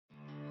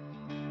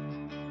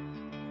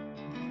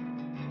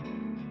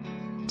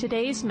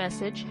Today's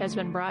message has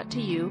been brought to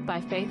you by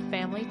Faith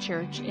Family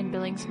Church in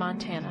Billings,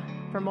 Montana.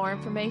 For more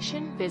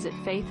information, visit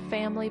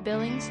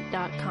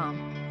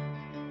faithfamilybillings.com.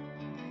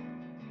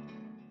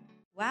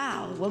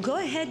 Wow. Well, go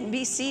ahead and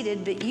be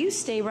seated, but you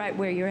stay right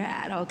where you're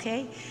at,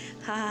 okay?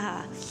 Ha ha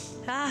ha.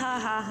 Ha ha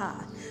ha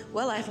ha.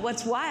 Well,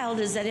 what's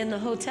wild is that in the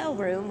hotel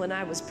room when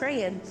I was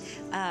praying,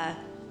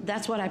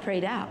 that's what I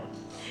prayed out.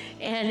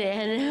 And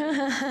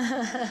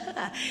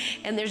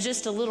there's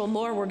just a little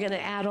more we're going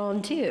to add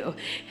on too.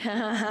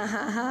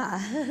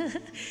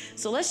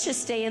 So let's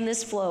just stay in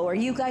this flow. Are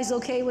you guys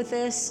okay with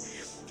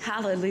this?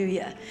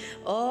 Hallelujah.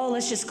 Oh,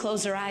 let's just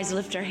close our eyes,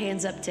 lift our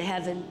hands up to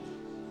heaven.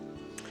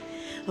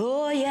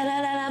 Oh, ya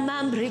la la la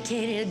mambre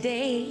que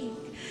day.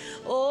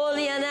 Oh,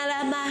 ya la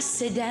la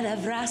masse da la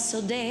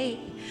vraso day.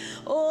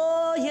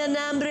 Oh, ya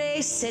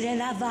nambre se de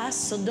la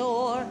vaso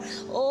dor.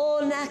 Oh,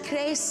 na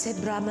crece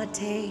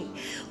bramate.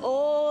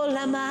 Oh,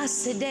 la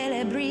masse de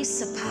la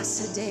brisa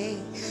passa day.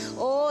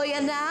 Oh, ya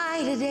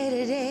night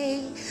de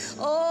day.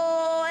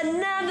 Oh,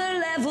 another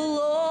level,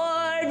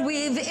 Lord.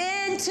 We've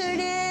entered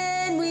in.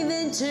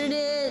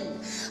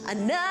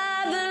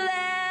 Another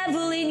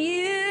level in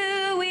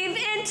you. We've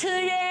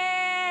entered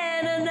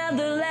in.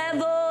 Another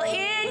level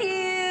in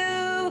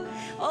you.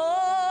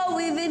 Oh,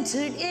 we've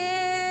entered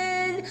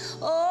in.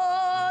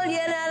 Oh,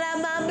 yela la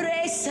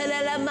mambre se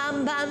la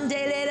mambam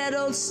de la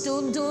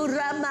rostundu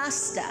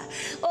ramasta.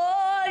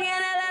 Oh,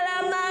 yela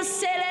la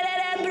masse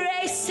la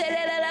brace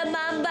la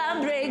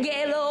mambam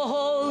regelo,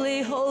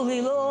 holy,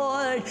 holy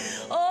Lord.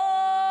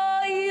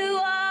 Oh, you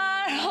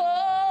are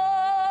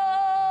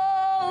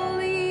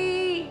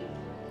holy,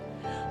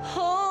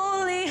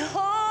 holy,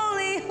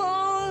 holy,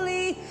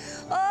 holy.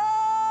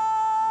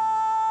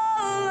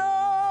 Oh,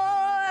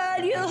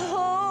 Lord, you're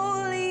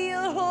holy,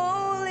 you're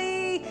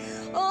holy.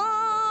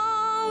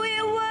 Oh,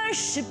 we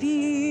worship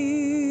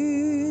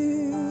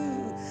you.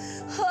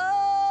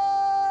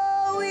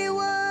 Oh, we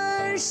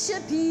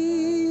worship you.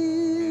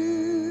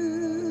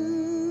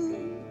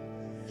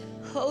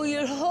 Oh,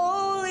 you're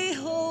holy,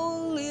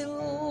 holy,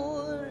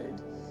 Lord.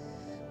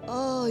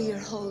 Oh, you're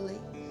holy.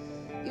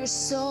 You're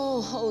so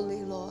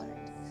holy, Lord.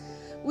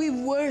 We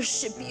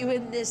worship you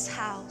in this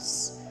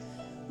house.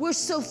 We're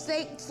so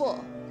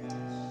thankful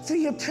for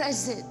your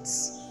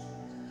presence.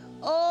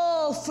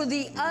 Oh, for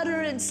the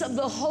utterance of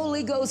the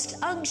Holy Ghost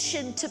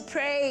unction to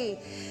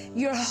pray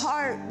your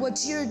heart,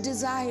 what your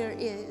desire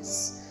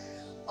is.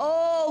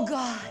 Oh,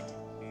 God,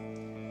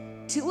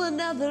 to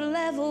another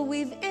level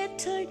we've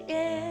entered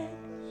in.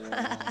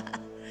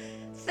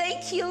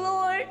 Thank you,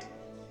 Lord.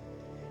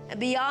 And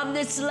beyond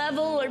this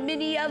level are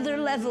many other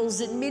levels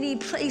and many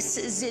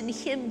places in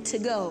Him to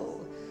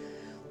go.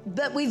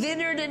 But we've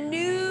entered a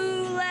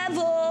new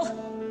level,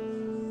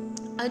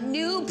 a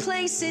new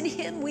place in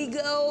Him we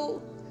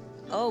go.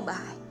 Oh my.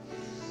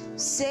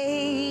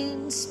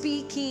 Saying,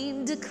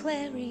 speaking,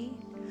 declaring,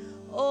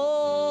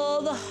 oh,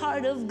 the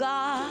heart of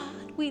God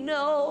we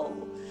know.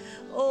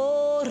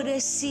 Oh,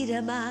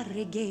 residama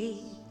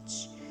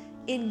regage,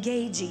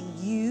 engaging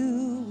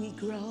you we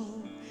grow.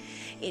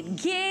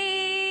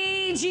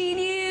 Engaging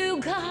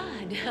you,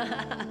 God.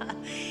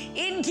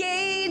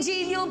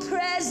 Engaging your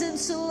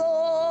presence,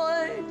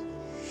 Lord.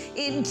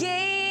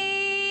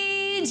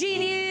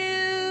 Engaging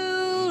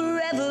you,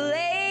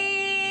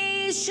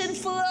 revelation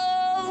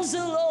flows,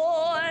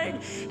 Lord.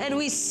 And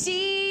we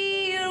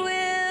see your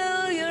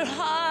will, your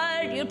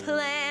heart, your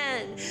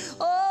plan.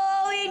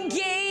 Oh,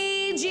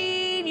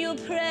 engaging your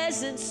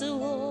presence,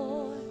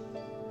 Lord.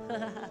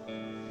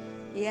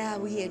 Yeah,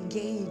 we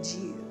engage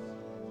you.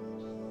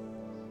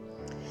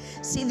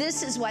 See,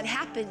 this is what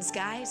happens,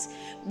 guys,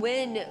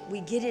 when we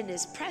get in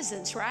His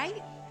presence,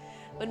 right?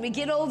 When we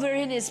get over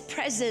in His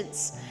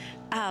presence,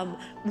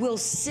 we'll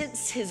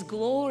sense His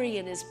glory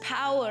and His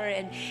power,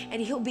 and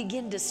He'll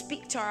begin to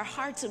speak to our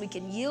hearts, and we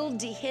can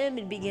yield to Him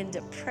and begin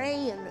to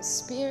pray in the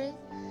Spirit,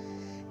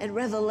 and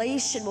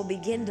revelation will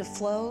begin to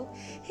flow.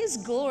 His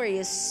glory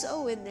is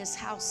so in this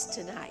house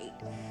tonight.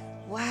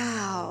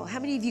 Wow. How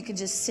many of you can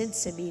just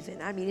sense Him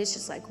even? I mean, it's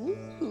just like,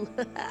 woo.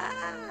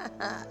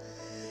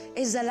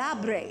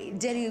 Esalabre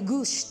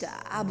derigusta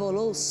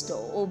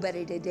abolosto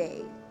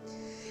oberidede.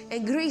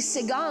 And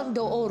grisegando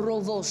o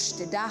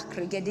rovoste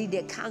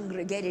dacregedide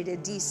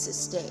congregated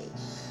disiste.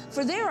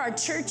 For there are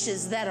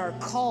churches that are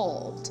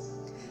called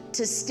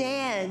to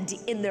stand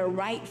in their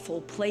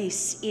rightful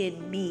place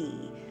in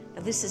me.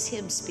 Now this is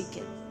Him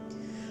speaking.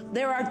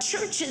 There are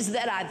churches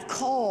that I've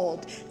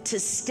called to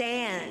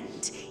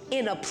stand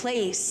in a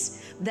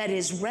place that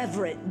is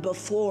reverent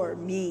before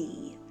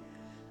me.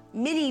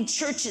 Many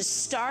churches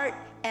start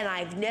and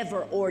I've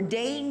never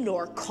ordained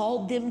nor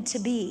called them to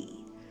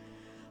be.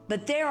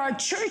 But there are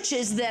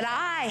churches that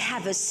I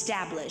have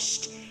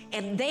established,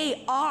 and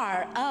they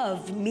are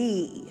of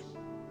me.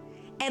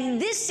 And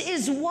this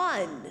is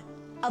one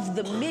of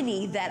the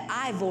many that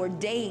I've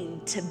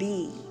ordained to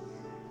be.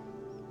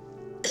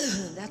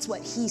 That's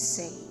what He's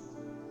saying.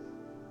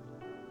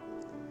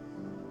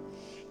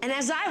 And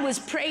as I was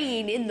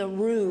praying in the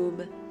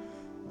room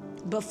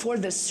before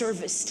the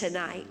service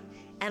tonight,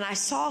 and I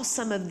saw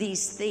some of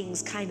these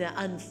things kind of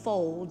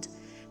unfold,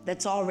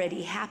 that's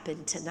already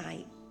happened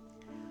tonight.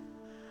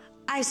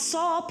 I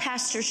saw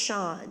Pastor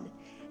Sean,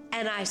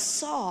 and I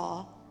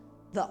saw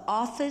the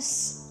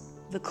office,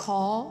 the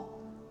call,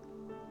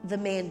 the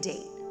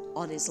mandate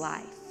on his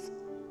life.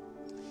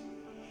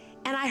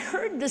 And I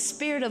heard the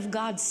Spirit of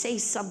God say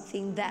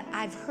something that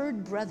I've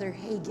heard Brother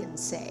Hagin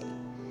say.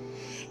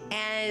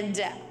 And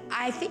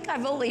I think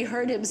I've only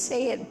heard him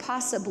say it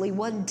possibly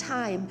one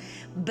time,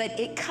 but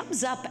it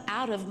comes up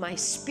out of my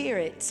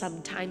spirit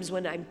sometimes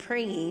when I'm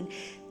praying.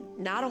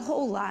 Not a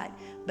whole lot,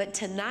 but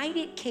tonight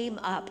it came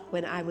up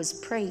when I was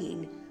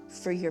praying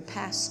for your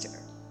pastor.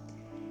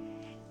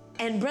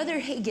 And Brother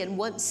Hagin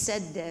once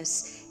said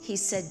this. He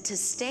said, to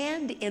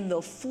stand in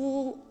the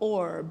full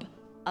orb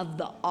of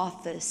the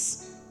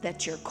office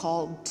that you're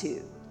called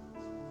to.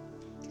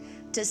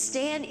 To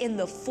stand in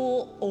the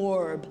full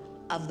orb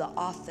of the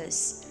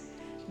office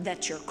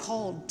that you're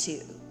called to.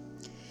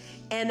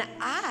 And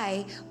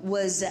I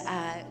was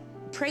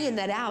praying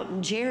that out,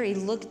 and Jerry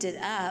looked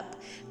it up.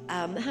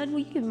 Hon, will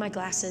you give me my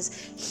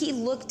glasses? He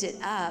looked it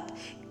up,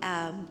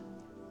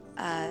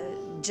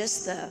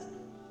 just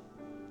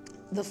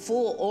the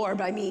full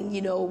orb. I mean,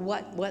 you know,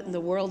 what in the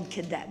world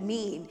could that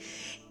mean?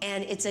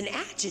 And it's an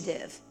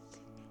adjective.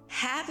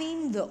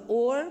 Having the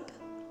orb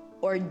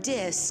or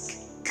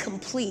disc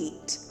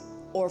complete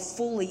or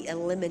fully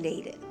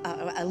illuminated.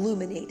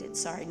 Illuminated.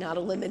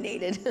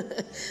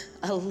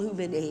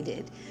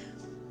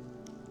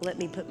 Let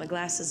me put my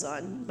glasses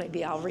on.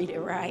 Maybe I'll read it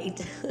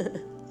right.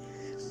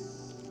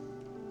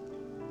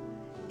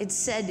 It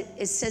says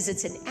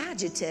it's an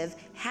adjective,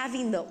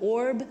 having the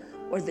orb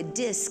or the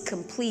disc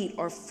complete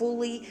or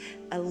fully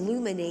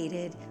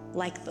illuminated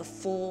like the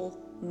full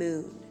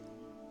moon.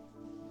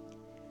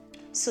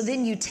 So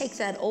then you take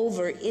that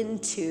over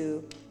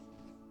into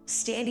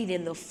standing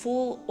in the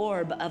full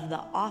orb of the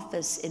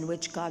office in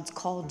which God's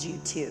called you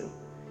to.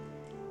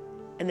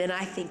 And then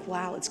I think,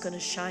 wow, it's going to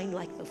shine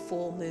like the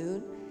full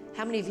moon.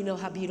 How many of you know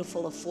how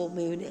beautiful a full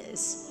moon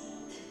is?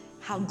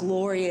 How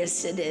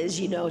glorious it is,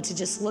 you know, to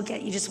just look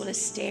at it. You just want to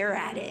stare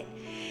at it.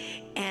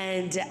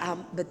 And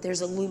but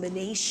there's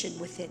illumination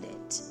within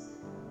it.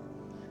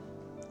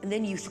 And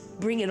then you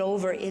bring it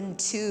over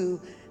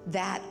into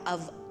that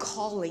of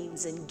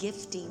callings and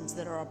giftings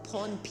that are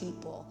upon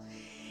people.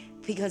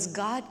 Because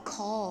God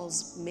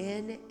calls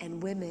men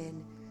and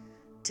women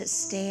to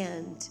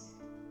stand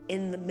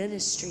in the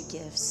ministry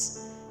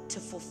gifts, to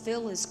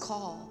fulfill his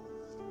call.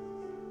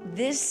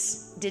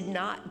 This did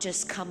not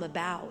just come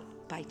about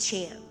by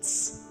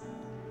chance.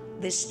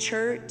 This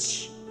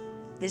church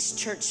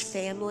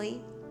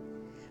family.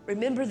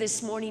 Remember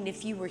this morning,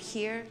 if you were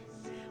here,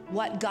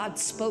 what God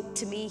spoke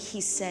to me, he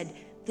said,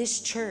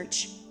 this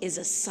church is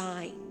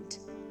assigned.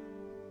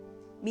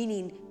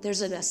 Meaning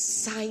there's an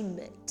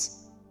assignment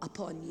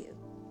upon you.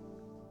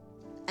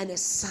 An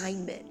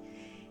assignment.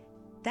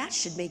 That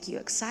should make you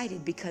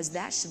excited, because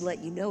that should let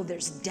you know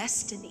there's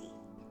destiny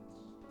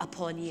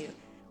upon you.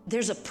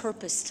 There's a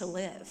purpose to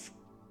live.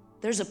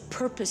 There's a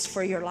purpose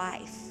for your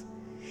life.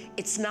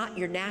 It's not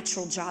your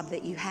natural job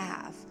that you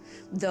have.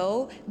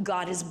 Though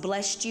God has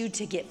blessed you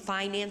to get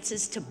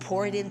finances to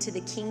pour it into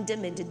the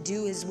kingdom and to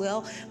do his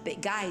will,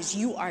 but guys,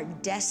 you are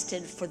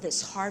destined for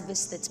this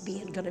harvest that's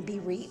going to be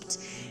reaped.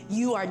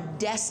 You are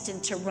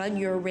destined to run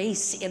your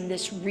race in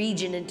this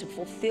region and to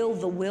fulfill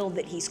the will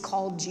that he's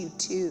called you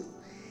to,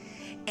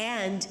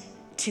 and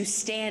to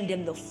stand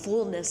in the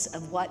fullness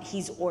of what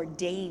he's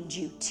ordained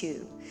you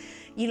to.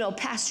 You know,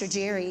 Pastor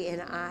Jerry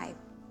and I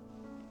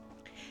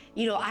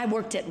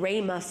worked at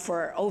Rhema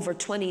for over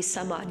 20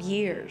 some odd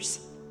years,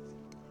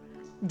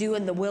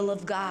 doing the will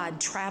of God,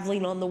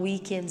 traveling on the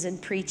weekends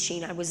and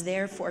preaching. I was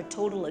there for a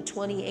total of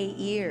 28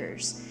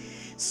 years,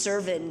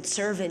 serving,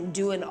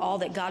 doing all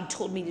that God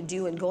told me to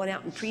do and going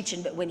out and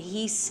preaching. But when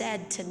he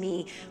said to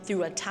me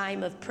through a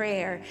time of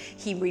prayer,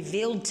 he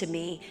revealed to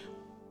me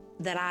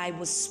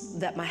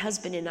that my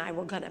husband and I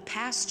were going to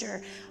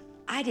pastor,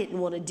 I didn't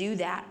want to do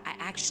that. I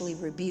actually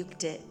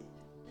rebuked it.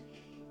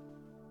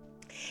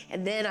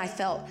 And then I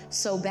felt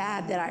so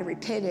bad that I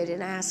repented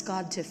and asked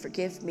God to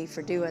forgive me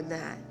for doing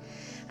that.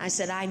 I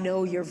said, I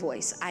know your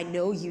voice. I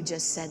know you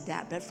just said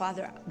that, but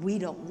Father, we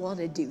don't want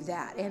to do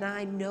that. And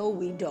I know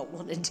we don't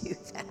want to do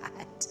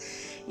that,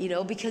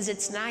 because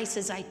it's nice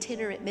as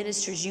itinerant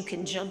ministers, you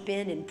can jump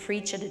in and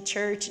preach at a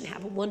church and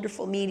have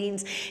wonderful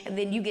meetings, and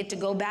then you get to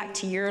go back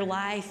to your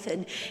life,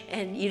 and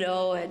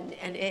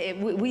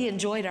we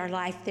enjoyed our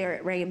life there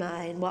at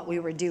Rhema and what we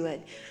were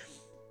doing.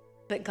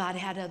 But God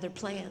had other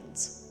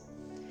plans.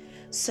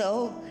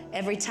 So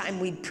every time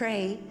we'd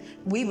pray,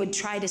 we would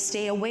try to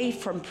stay away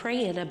from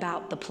praying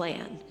about the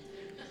plan.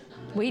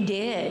 We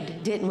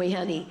did, didn't we,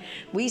 honey?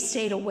 We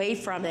stayed away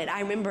from it.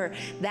 I remember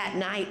that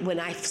night when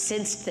I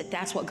sensed that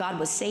that's what God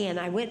was saying,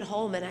 I went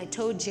home and I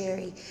told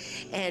Jerry,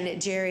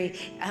 and Jerry,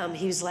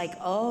 he was like,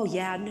 oh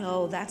yeah,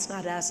 no, that's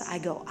not us. I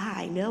go,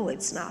 I know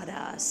it's not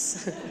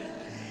us.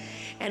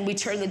 And we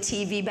turned the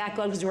TV back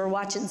on because we were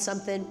watching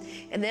something,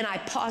 and then I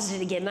paused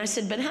it again and I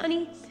said, but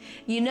honey,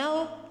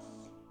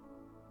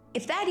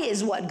 if that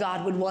is what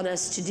God would want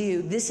us to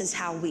do, this is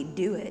how we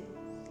do it.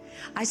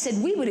 I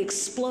said, we would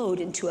explode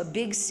into a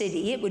big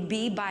city. It would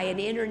be by an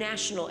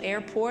international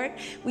airport.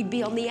 We'd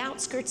be on the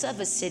outskirts of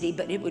a city,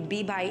 but it would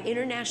be by an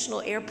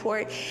international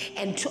airport,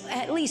 and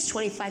at least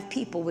 25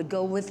 people would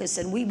go with us,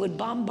 and we would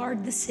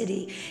bombard the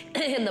city,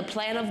 and the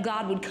plan of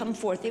God would come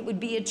forth. It would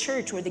be a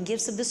church where the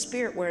gifts of the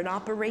Spirit were in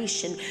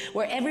operation,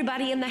 where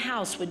everybody in the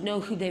house would know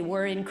who they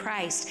were in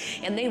Christ,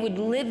 and they would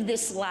live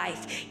this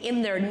life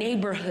in their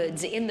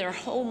neighborhoods, in their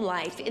home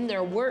life, in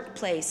their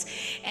workplace.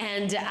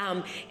 And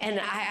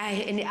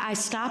I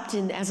stopped,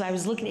 and as I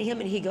was looking at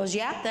him, and he goes,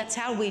 yeah, that's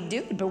how we do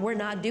it, but we're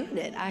not doing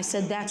it. I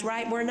said, that's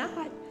right, we're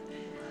not.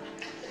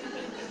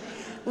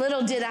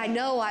 Little did I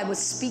know I was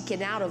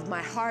speaking out of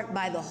my heart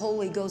by the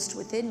Holy Ghost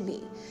within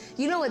me.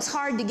 You know, it's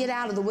hard to get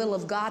out of the will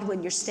of God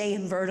when you're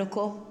staying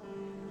vertical.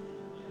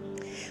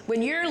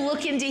 When you're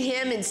looking to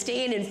Him and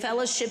staying in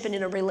fellowship and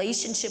in a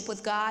relationship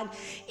with God,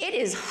 it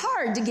is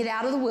hard to get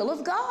out of the will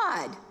of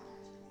God.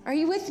 Are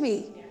you with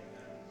me?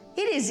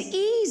 It is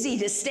easy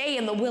to stay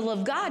in the will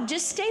of God.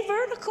 Just stay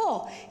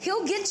vertical.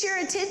 He'll get your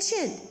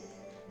attention.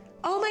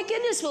 Oh my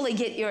goodness, will He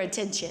get your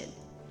attention?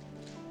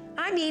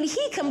 I mean,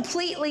 He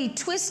completely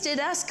twisted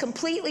us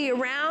completely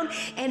around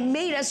and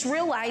made us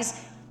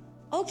realize,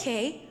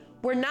 okay,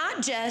 we're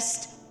not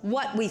just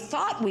what we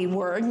thought we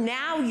were.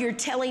 Now you're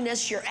telling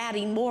us you're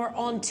adding more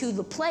onto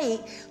the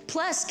plate,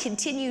 plus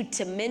continue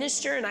to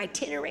minister and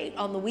itinerate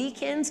on the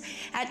weekends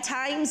at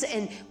times.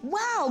 And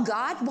wow,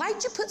 God,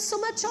 why'd you put so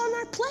much on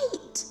our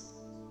plate?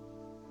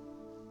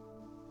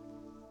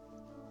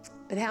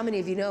 But how many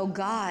of you know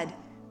God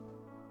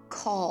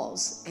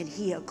calls and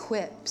He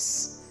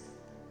equips?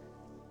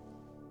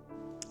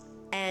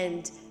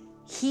 And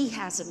He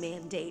has a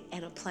mandate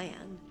and a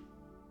plan.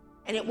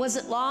 And it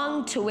wasn't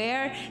long to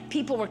where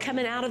people were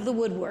coming out of the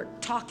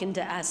woodwork talking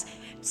to us.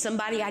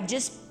 Somebody, I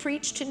just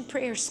preached in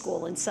prayer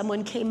school, and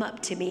someone came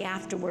up to me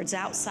afterwards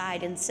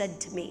outside and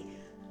said to me,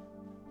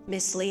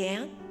 Miss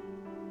Leanne,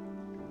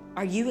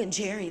 are you and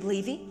Jerry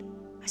leaving?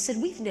 I said,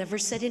 we've never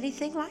said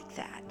anything like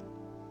that.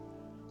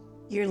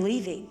 You're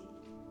leaving.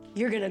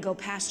 You're going to go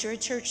pastor a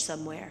church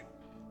somewhere.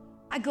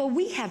 I go,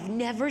 we have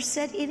never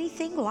said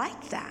anything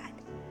like that.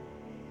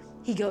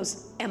 He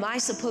goes, am I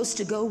supposed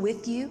to go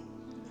with you?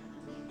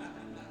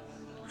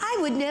 I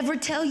would never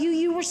tell you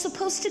you were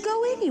supposed to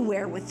go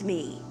anywhere with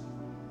me.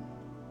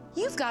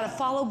 You've got to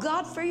follow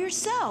God for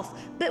yourself,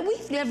 but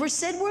we've never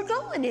said we're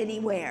going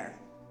anywhere.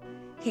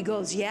 He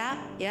goes, yeah,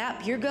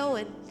 you're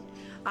going.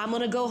 I'm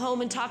going to go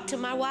home and talk to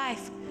my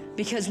wife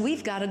because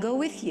we've got to go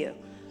with you.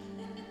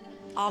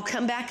 I'll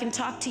come back and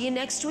talk to you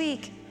next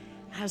week.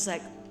 I was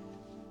like,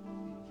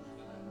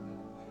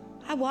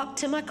 I walked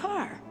to my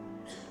car.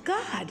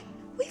 God,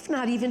 we've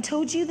not even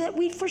told you that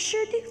we for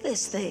sure do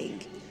this thing.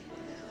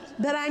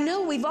 But I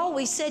know we've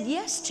always said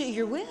yes to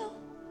your will,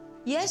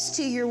 yes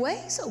to your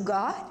ways, oh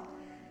God.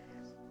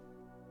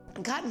 I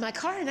got in my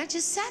car and I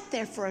just sat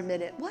there for a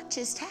minute. What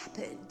just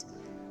happened?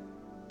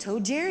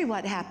 Told Jerry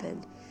what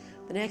happened.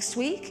 The next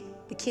week,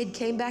 the kid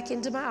came back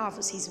into my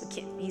office. He's a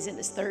kid, he's in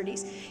his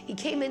 30s. He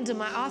came into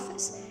my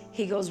office.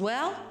 He goes,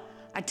 well,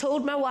 I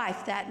told my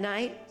wife that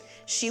night.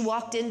 She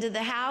walked into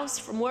the house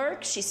from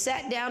work. She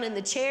sat down in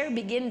the chair,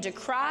 began to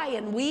cry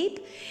and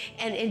weep,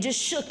 and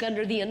just shook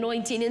under the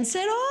anointing and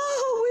said,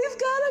 oh, we've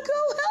got to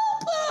go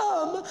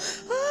help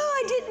them.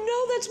 Oh, I didn't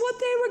know that's what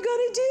they were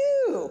going to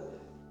do.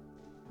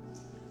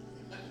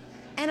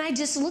 And I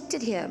just looked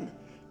at him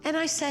and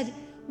I said,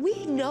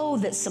 we know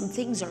that some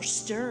things are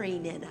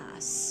stirring in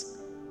us,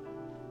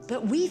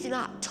 but we've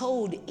not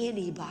told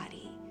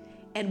anybody,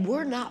 and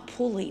we're not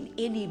pulling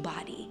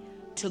anybody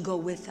to go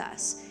with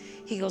us.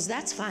 He goes,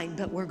 that's fine,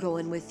 but we're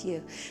going with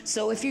you.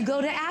 So if you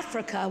go to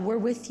Africa, we're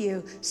with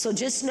you. So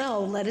just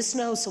know, let us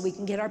know so we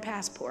can get our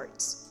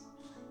passports.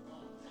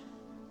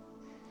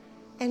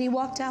 And he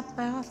walked out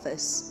my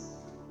office.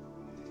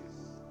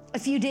 A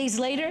few days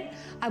later,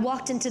 I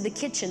walked into the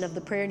kitchen of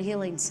the Prayer and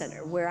Healing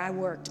Center where I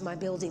worked, my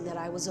building that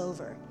I was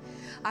over.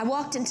 I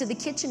walked into the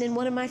kitchen and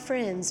one of my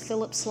friends,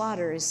 Philip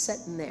Slaughter, is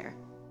sitting there.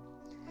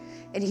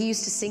 And he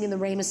used to sing in the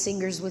Rhema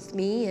Singers with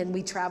me, and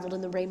we traveled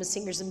in the Rhema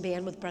Singers and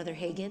band with Brother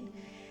Hagin.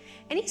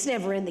 And he's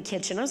never in the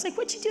kitchen. I was like,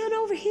 what you doing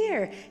over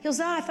here? He goes,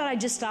 I thought I'd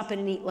just stop in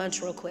and eat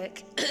lunch real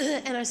quick.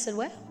 And I said,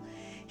 well,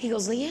 he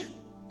goes, Leanne,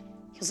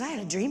 he goes, I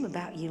had a dream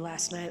about you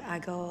last night. I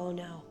go, oh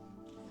no.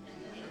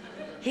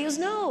 He goes,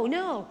 no.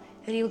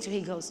 And he looks at me,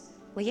 he goes,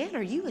 Leanne,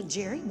 are you and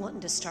Jerry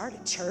wanting to start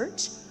a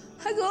church?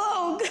 I go,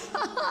 oh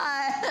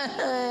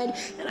God.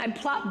 And I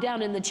plopped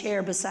down in the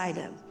chair beside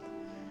him.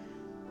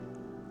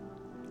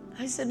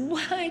 I said,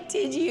 what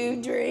did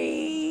you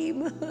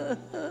dream?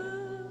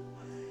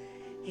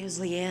 He goes,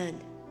 Leanne,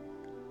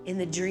 in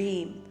the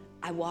dream,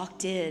 I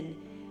walked in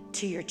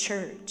to your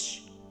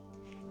church,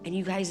 and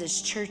you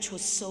guys' church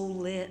was so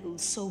lit,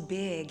 so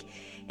big,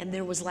 and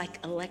there was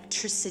like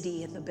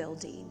electricity in the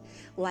building,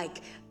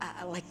 like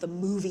the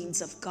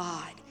movings of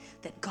God,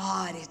 that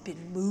God had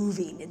been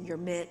moving in your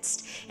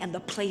midst, and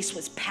the place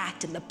was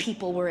packed, and the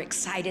people were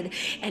excited,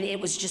 and it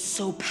was just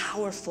so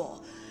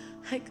powerful.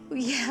 I go,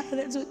 yeah,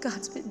 that's what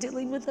God's been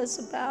dealing with us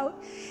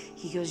about.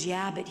 He goes,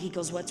 yeah, but he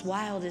goes, what's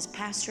wild is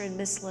Pastor and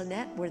Miss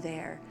Lynette were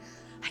there.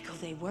 I go,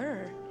 they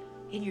were?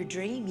 In your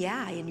dream?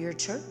 Yeah, in your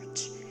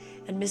church.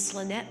 And Miss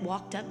Lynette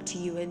walked up to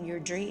you in your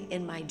dream,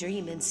 in my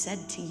dream, and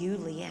said to you,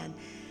 Leanne,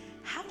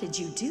 how did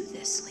you do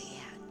this, Leanne?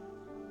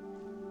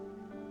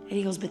 And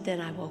he goes, but then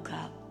I woke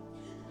up.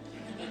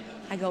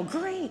 I go,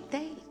 great,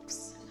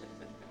 thanks.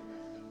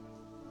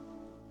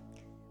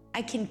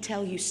 I can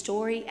tell you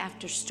story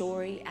after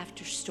story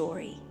after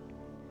story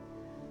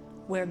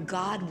where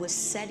God was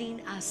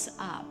setting us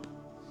up,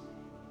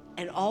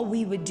 and all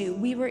we would do,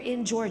 we were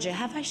in Georgia.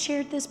 Have I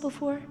shared this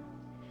before?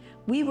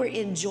 We were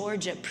in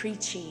Georgia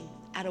preaching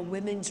at a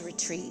women's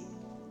retreat.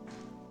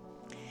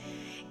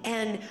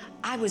 And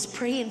I was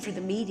praying for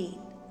the meeting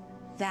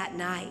that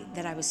night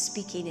that I was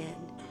speaking in.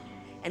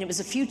 And it was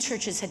a few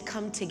churches had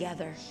come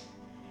together.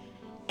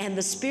 And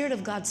the Spirit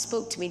of God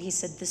spoke to me and he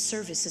said, this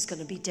service is going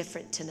to be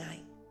different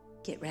tonight.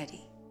 Get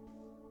ready.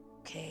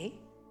 Okay?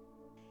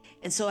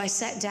 And so I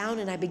sat down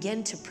and I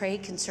began to pray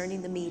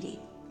concerning the meeting,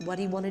 what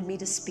he wanted me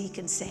to speak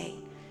and say.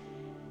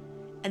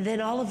 And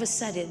then all of a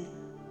sudden,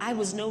 I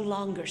was no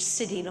longer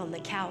sitting on the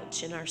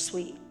couch in our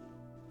suite.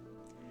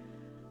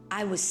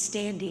 I was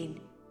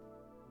standing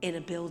in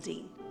a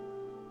building,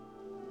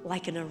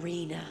 like an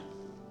arena,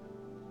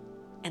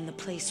 and the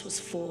place was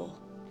full.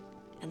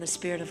 And the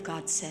Spirit of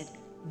God said,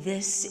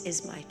 this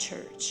is my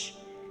church,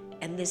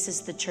 and this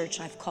is the church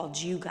I've called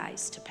you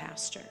guys to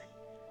pastor.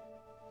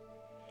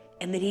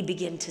 And then he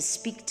began to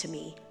speak to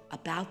me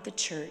about the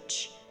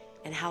church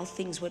and how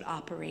things would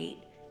operate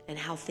and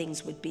how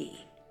things would be.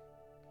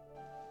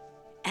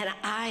 And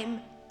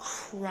I'm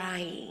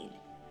crying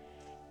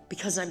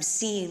because I'm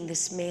seeing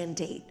this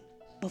mandate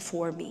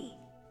before me,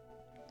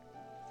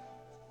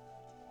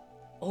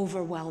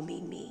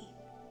 overwhelming me.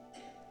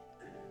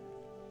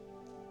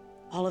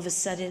 All of a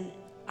sudden,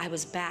 I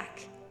was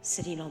back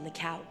sitting on the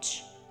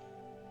couch.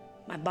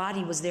 My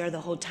body was there the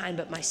whole time,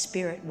 but my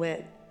spirit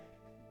went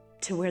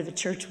to where the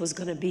church was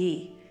going to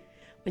be.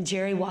 When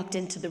Jerry walked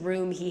into the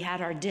room, he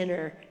had our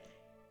dinner,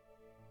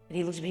 and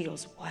he looked at me and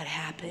goes, what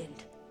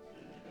happened?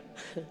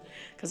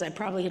 Because I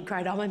probably had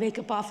cried all my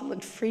makeup off and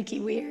looked freaky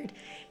weird.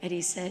 And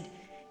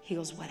he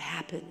goes, what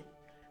happened?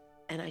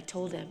 And I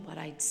told him what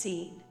I'd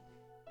seen,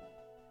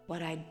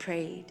 what I'd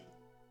prayed,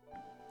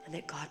 and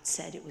that God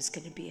said it was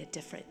going to be a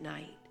different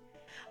night.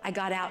 I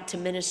got out to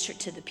minister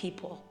to the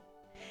people.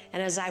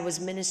 And as I was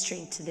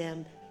ministering to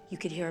them, you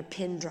could hear a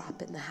pin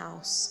drop in the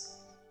house.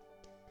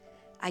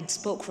 I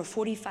spoke for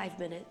 45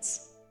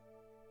 minutes.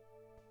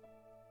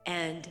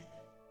 And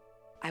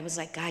I was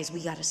like, guys,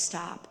 we got to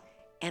stop.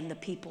 And the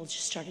people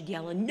just started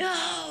yelling,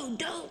 no,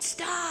 don't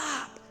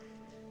stop.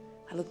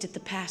 I looked at the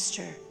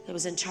pastor that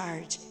was in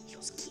charge. He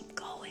goes, keep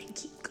going,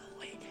 keep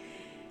going.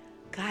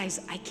 Guys,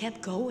 I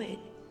kept going.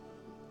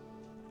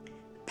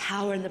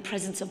 Power and the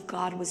presence of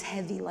God was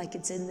heavy, like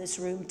it's in this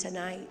room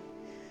tonight.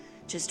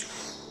 Just,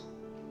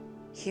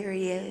 here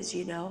he is,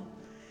 you know.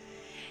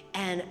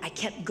 And I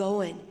kept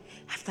going.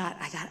 I thought,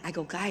 I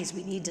go, guys,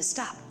 we need to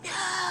stop.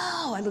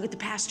 No, I look at the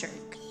pastor.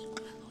 Keep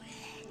going.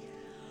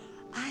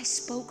 I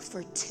spoke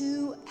for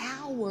 2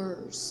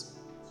 hours.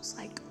 I was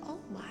like, oh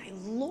my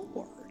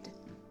Lord.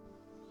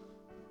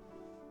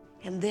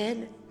 And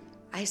then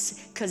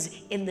because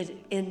in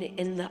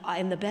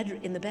the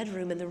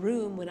bedroom, in the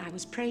room, when I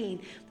was praying,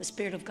 the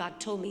Spirit of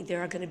God told me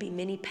there are going to be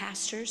many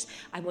pastors.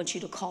 I want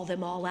you to call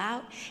them all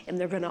out, and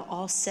they're going to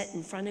all sit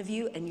in front of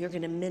you, and you're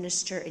going to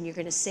minister, and you're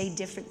going to say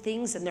different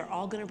things, and they're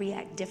all going to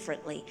react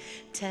differently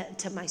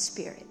to my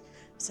spirit.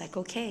 It's like,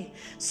 okay.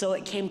 So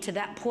it came to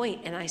that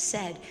point, and I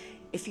said,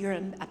 if you're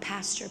a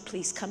pastor,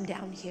 please come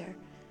down here.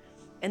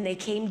 And they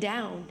came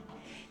down,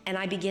 and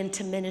I began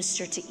to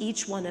minister to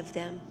each one of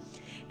them.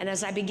 And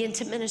as I began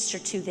to minister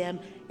to them,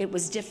 it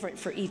was different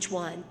for each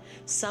one.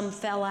 Some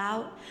fell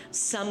out,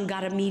 some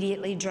got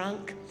immediately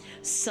drunk,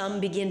 some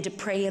began to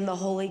pray in the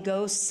Holy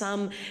Ghost,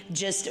 some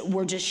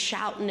were just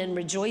shouting and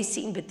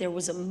rejoicing, but there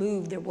was a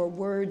move, there were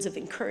words of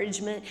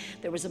encouragement,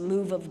 there was a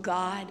move of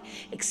God.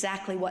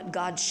 Exactly what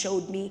God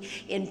showed me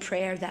in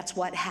prayer, that's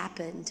what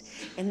happened.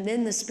 And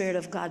then the Spirit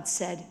of God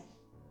said,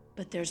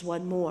 but there's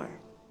one more,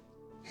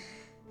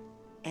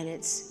 and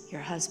it's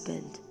your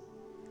husband.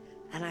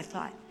 And I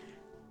thought,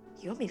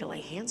 you want me to lay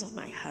hands on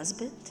my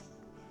husband?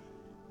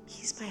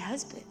 He's my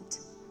husband.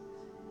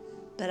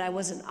 But I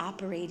wasn't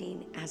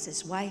operating as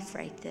his wife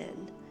right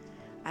then.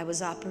 I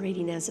was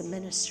operating as a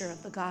minister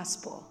of the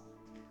gospel.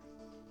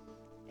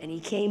 And he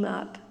came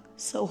up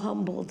so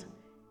humbled,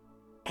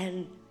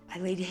 and I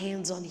laid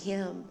hands on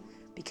him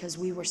because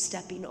we were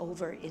stepping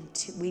over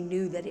into, we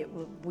knew that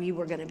we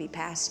were going to be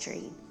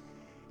pastoring.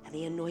 And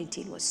the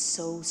anointing was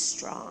so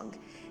strong,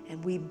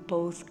 and we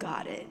both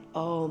got it.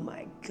 Oh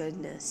my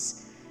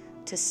goodness.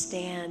 To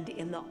stand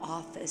in the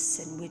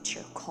office in which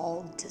you're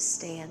called to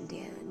stand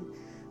in,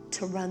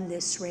 to run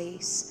this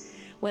race.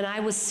 When I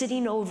was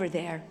sitting over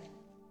there,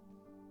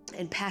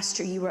 and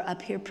Pastor, you were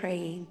up here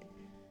praying,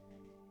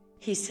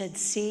 he said,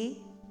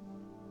 see,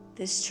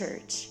 this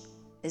church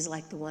is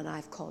like the one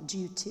I've called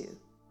you to.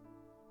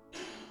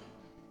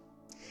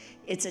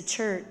 It's a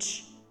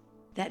church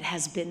that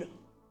has been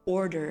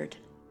ordered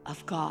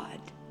of God.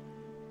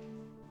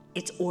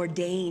 It's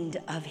ordained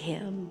of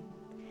him.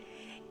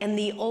 And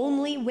the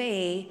only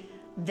way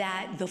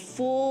that the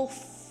full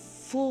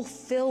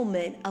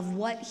fulfillment of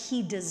what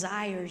he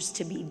desires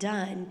to be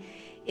done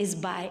is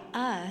by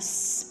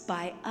us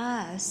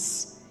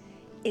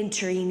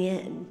entering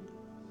in.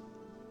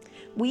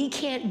 We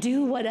can't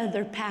do what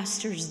other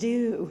pastors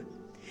do.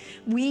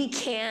 We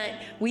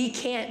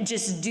can't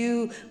just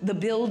do the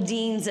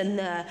buildings and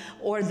the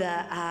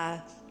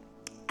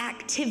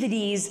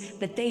activities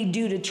that they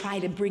do to try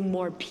to bring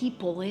more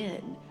people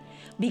in,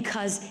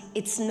 because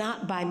it's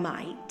not by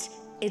might,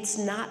 it's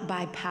not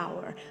by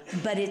power,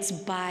 but it's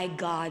by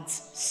God's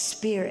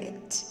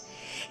Spirit.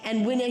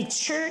 And when a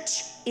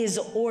church is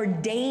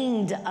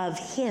ordained of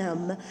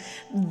him,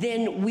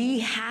 then we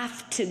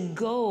have to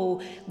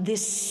go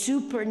this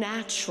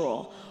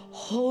supernatural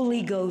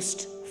Holy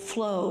Ghost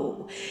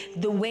flow,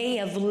 the way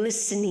of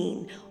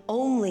listening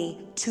only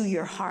to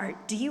your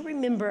heart. Do you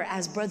remember,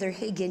 as Brother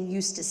Hagin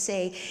used to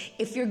say,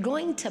 if you're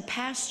going to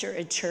pastor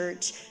a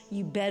church,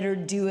 you better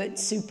do it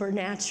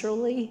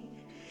supernaturally?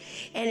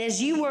 And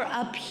as you were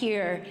up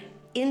here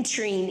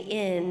entering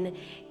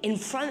in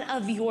front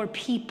of your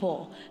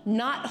people,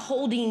 not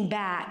holding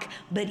back,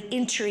 but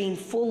entering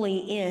fully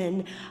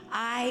in,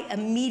 I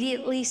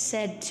immediately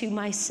said to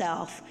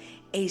myself,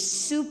 a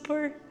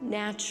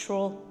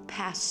supernatural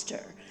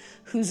pastor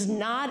who's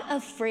not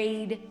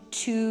afraid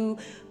to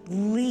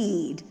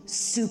lead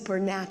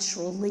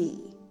supernaturally.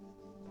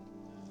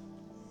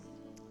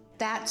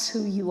 That's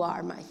who you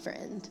are, my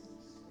friend.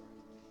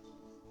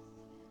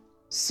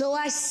 So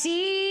I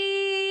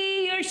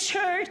see your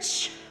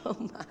church. Oh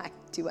my,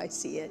 do I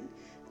see it?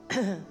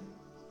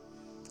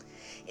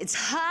 It's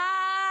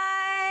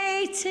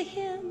high to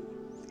him.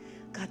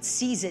 God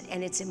sees it,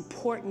 and it's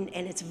important,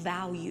 and it's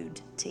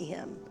valued to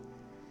him.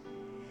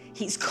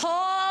 He's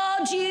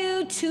called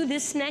you to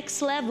this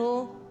next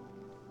level.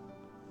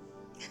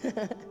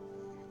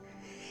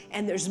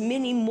 And there's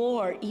many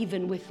more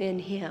even within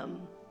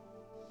him.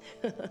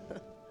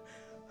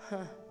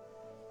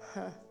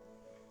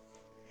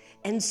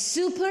 And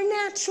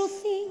supernatural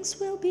things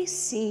will be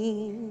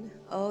seen.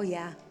 Oh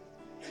yeah.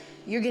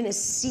 You're gonna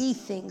see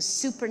things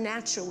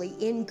supernaturally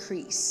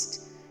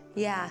increased.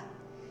 Yeah.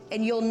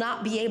 And you'll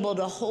not be able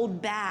to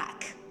hold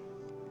back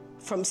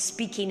from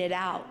speaking it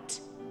out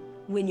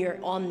when you're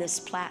on this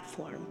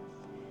platform.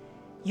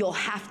 You'll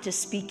have to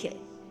speak it.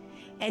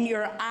 And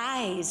your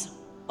eyes,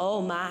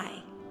 oh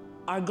my,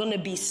 are gonna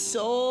be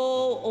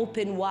so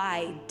open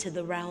wide to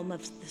the realm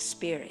of the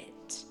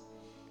Spirit.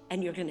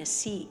 And you're gonna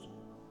see,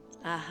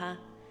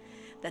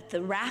 that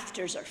the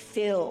rafters are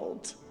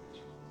filled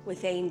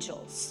with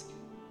angels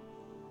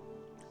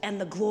and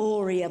the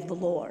glory of the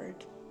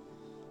Lord,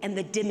 and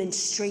the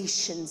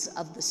demonstrations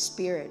of the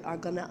Spirit are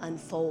gonna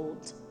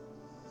unfold.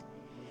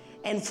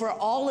 And for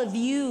all of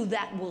you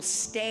that will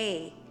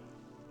stay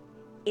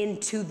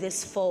into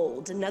this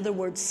fold, in other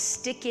words,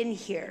 stick in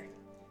here.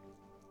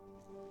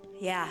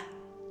 Yeah,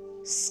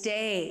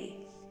 stay.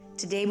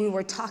 Today we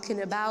were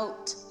talking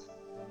about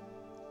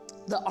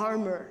the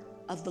armor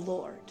of the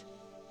Lord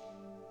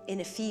in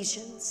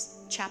Ephesians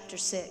chapter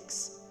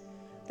 6,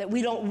 that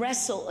we don't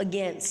wrestle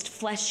against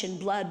flesh and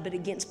blood, but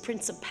against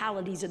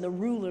principalities and the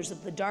rulers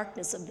of the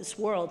darkness of this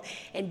world.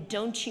 And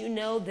don't you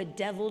know the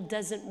devil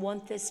doesn't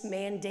want this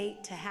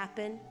mandate to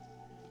happen?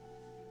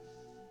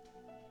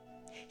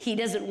 He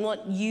doesn't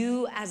want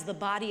you as the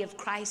body of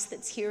Christ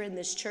that's here in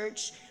this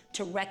church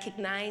to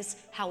recognize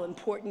how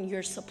important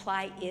your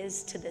supply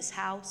is to this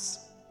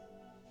house.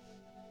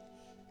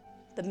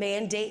 The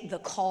mandate, the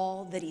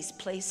call that he's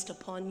placed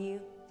upon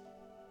you.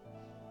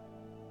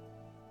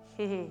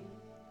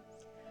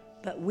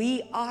 But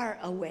we are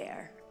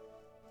aware,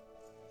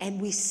 and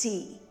we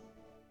see,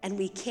 and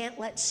we can't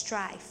let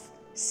strife,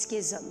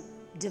 schism,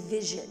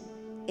 division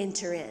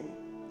enter in.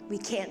 We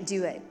can't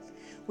do it.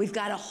 We've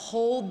got to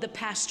hold the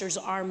pastor's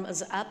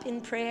arms up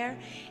in prayer,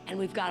 and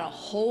we've got to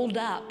hold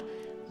up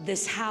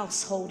this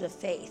household of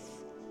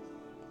faith.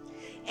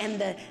 And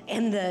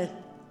the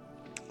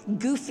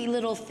goofy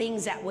little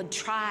things that would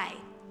try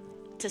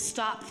to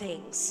stop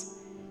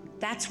things,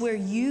 that's where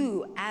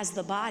you, as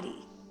the body,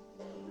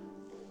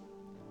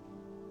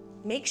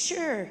 make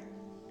sure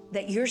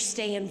that you're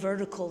staying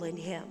vertical in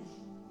him,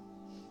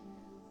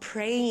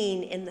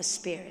 praying in the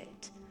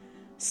Spirit,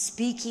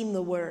 speaking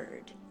the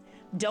word.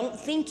 Don't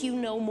think you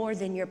know more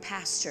than your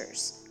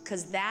pastors,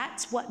 because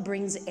that's what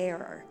brings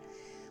error.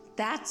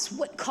 That's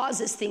what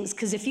causes things,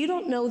 because if you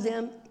don't know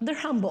them, they're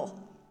humble.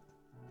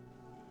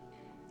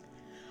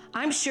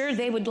 I'm sure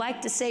they would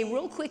like to say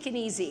real quick and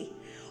easy,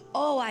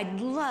 oh, I'd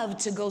love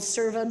to go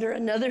serve under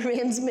another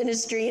man's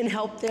ministry and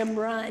help them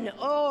run.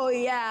 Oh,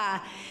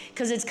 yeah.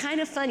 Because it's kind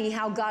of funny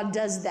how God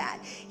does that.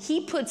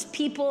 He puts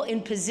people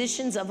in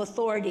positions of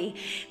authority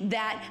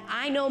that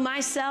I know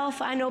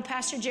myself, I know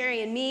Pastor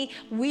Jerry and me,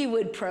 we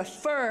would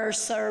prefer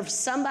serve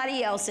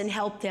somebody else and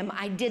help them.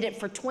 I did it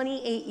for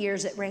 28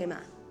 years at Rhema.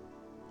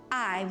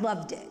 I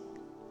loved it.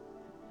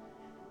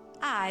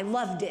 I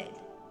loved it.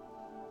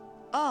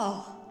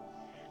 Oh,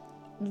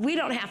 we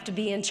don't have to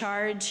be in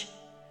charge,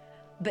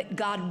 but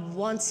God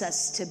wants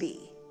us to be,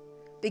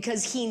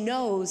 because he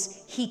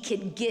knows he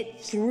can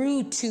get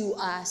through to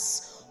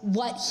us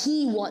what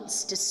he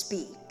wants to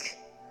speak,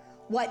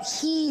 what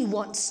he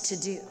wants to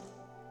do.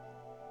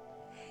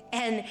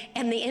 And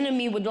the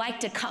enemy would like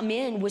to come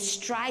in with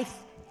strife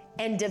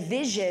and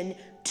division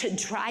to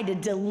try to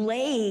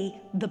delay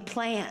the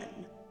plan.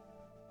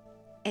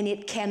 And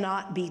it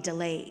cannot be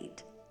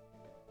delayed.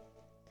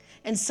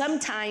 And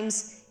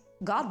sometimes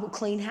God will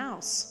clean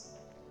house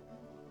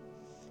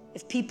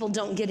if people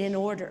don't get in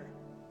order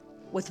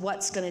with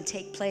what's going to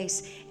take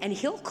place. And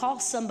he'll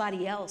call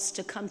somebody else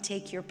to come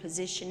take your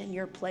position and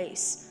your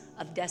place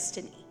of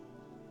destiny.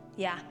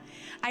 Yeah.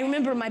 I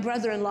remember my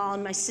brother-in-law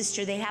and my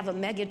sister, they have a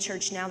mega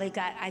church now. They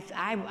got,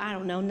 I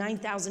don't know,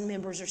 9,000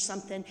 members or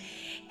something.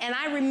 And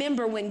I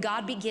remember when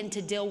God began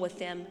to deal with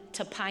them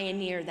to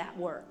pioneer that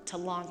work, to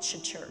launch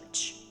a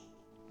church.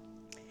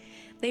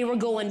 They were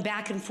going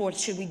back and forth.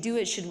 Should we do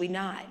it? Should we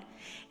not?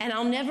 And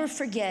I'll never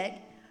forget,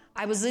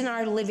 I was in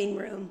our living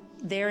room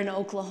there in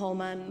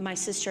Oklahoma. My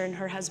sister and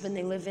her husband,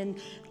 they live in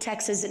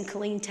Texas, in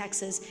Killeen,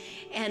 Texas.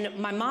 And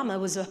my mama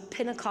was a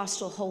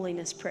Pentecostal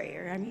holiness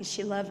prayer. I mean,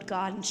 she loved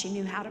God and she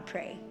knew how to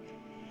pray.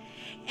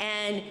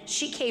 And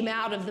she came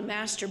out of the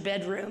master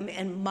bedroom,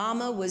 and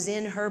mama was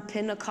in her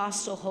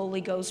Pentecostal Holy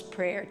Ghost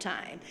prayer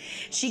time.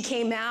 She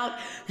came out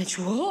and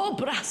she,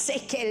 because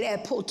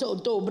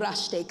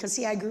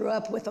see, I grew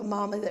up with a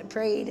mama that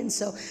prayed. And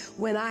so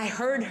when I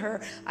heard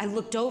her, I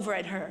looked over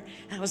at her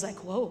and I was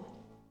like, whoa,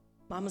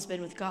 mama's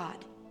been with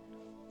God.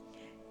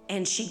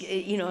 And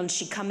she, and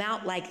she come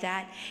out like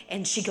that,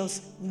 and she goes,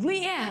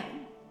 Leanne,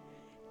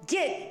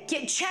 get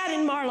Chad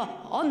and Marla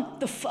on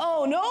the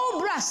phone.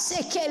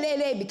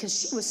 Because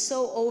she was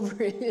so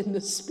over it in the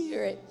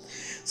spirit.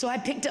 So I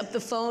picked up the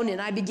phone and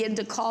I began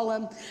to call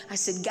them. I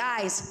said,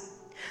 guys,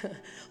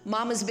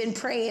 mama's been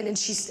praying and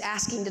she's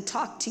asking to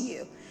talk to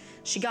you.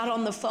 She got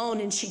on the phone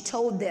and she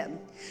told them.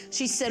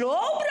 She said,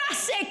 going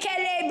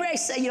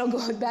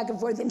back and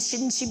forth. And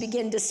she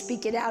began to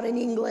speak it out in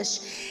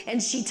English.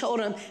 And she told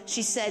them,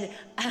 she said,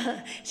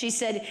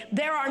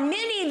 there are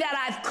many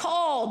that I've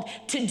called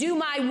to do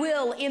my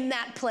will in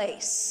that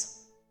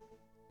place.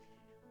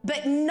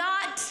 But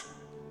not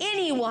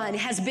anyone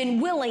has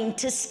been willing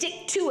to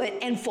stick to it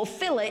and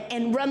fulfill it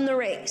and run the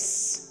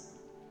race.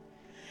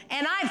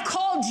 And I've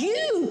called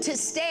you to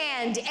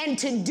stand and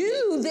to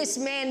do this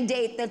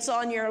mandate that's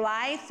on your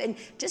life. And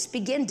just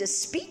begin to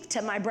speak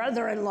to my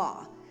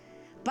brother-in-law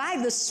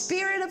by the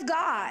Spirit of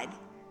God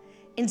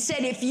and said,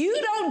 if you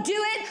don't do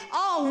it,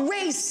 I'll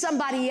raise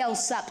somebody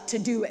else up to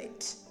do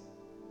it.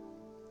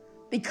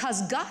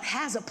 Because God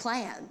has a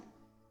plan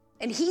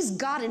and he's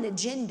got an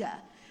agenda,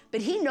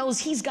 but he knows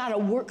he's got to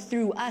work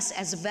through us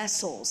as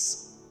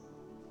vessels.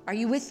 Are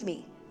you with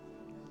me?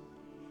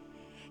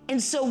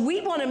 And so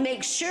we want to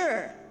make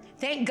sure.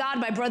 Thank God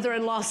my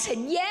brother-in-law said,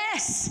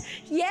 yes,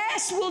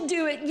 we'll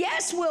do it.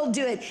 Yes, we'll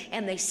do it.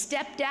 And they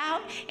stepped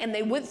out and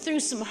they went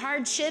through some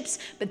hardships,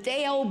 but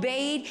they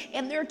obeyed.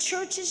 And their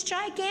church is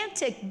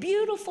gigantic,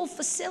 beautiful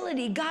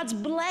facility. God's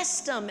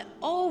blessed them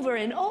over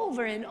and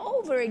over and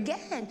over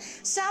again.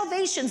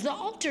 Salvations, the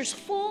altar's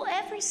full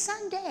every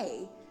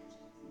Sunday.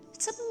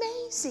 It's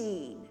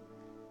amazing.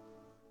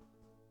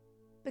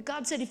 But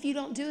God said, if you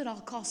don't do it, I'll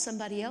call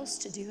somebody else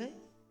to do it.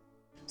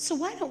 So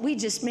why don't we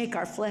just make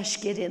our flesh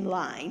get in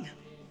line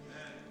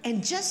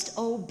and just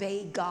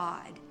obey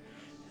God?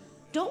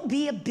 Don't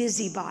be a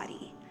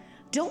busybody.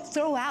 Don't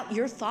throw out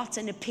your thoughts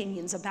and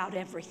opinions about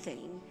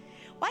everything.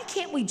 Why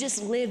can't we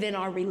just live in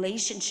our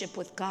relationship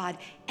with God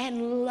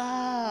and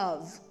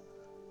love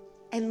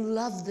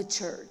the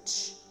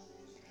church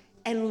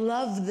and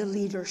love the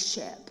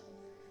leadership?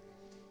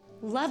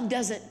 Love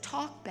doesn't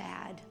talk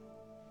bad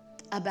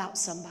about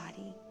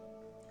somebody.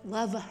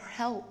 Love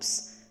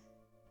helps.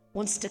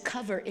 Wants to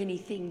cover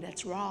anything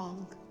that's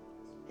wrong.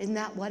 Isn't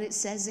that what it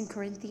says in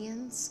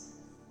Corinthians?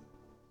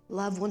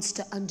 Love wants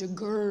to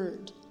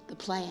undergird the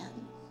plan.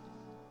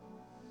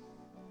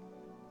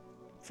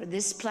 For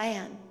this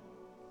plan,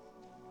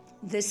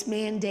 this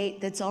mandate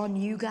that's on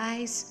you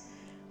guys,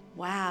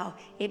 wow,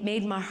 it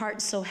made my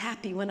heart so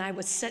happy when I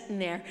was sitting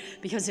there,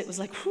 because it was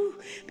like, whew,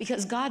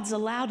 because God's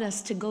allowed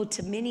us to go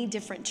to many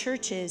different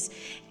churches,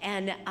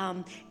 and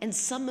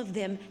some of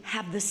them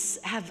have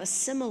a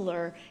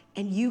similar.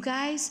 And you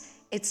guys,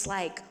 it's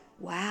like,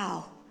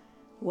 wow.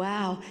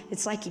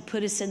 It's like he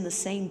put us in the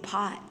same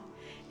pot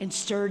and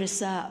stirred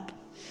us up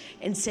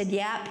and said,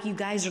 yep, you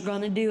guys are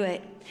going to do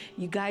it.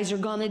 You guys are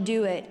going to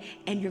do it,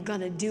 and you're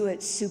going to do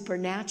it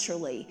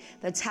supernaturally.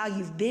 That's how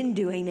you've been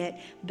doing it,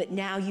 but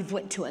now you've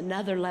went to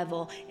another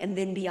level, and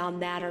then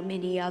beyond that are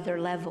many other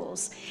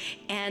levels.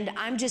 And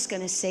I'm just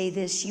going to say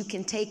this. You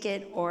can take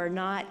it or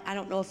not. I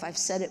don't know if I've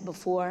said it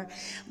before,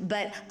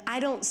 but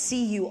I don't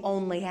see you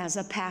only as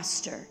a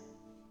pastor.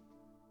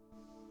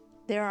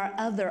 There are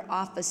other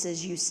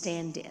offices you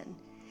stand in,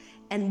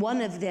 and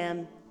one of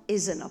them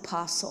is an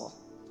apostle.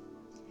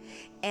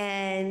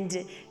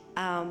 And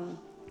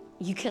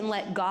You can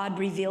let God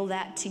reveal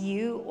that to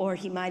you, or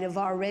he might have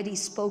already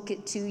spoke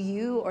it to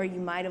you, or you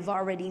might have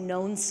already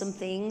known some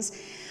things.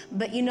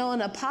 But you know,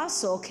 an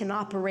apostle can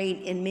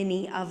operate in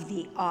many of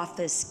the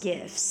office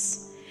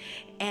gifts.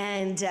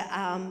 And,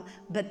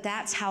 but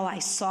that's how I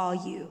saw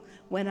you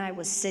when I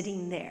was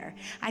sitting there.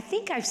 I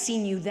think I've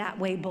seen you that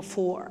way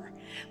before,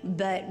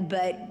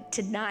 but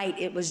tonight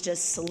it was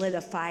just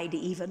solidified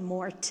even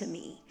more to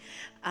me.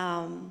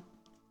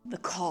 The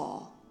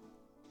call.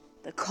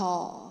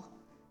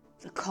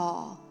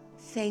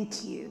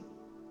 Thank you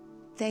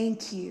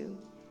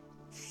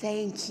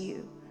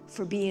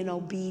for being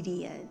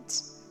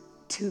obedient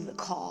to the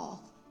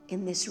call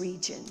in this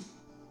region.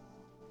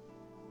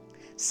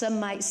 Some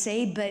might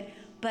say, but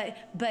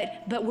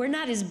we're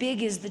not as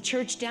big as the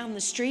church down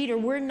the street, or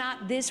we're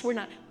not this, we're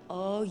not.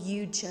 Oh,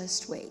 you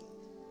just wait.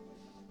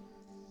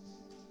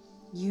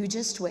 You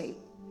just wait.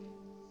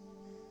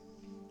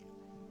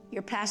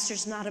 Your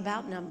pastor's not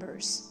about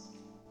numbers.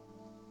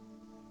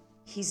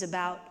 He's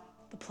about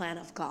the plan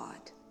of God.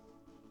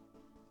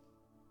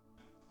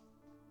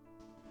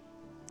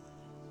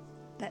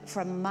 But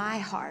from my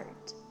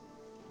heart,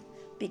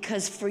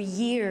 because for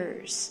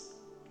years,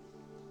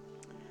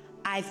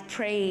 I've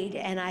prayed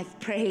and I've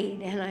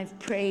prayed and I've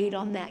prayed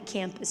on that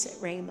campus at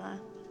Rhema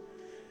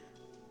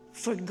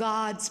for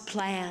God's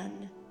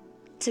plan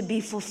to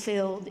be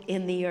fulfilled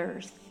in the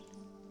earth.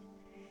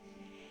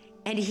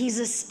 And he's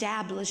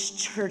established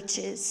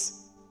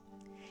churches.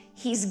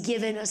 He's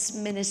given us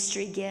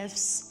ministry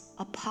gifts,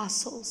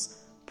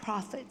 apostles,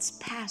 prophets,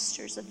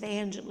 pastors,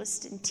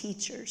 evangelists, and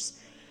teachers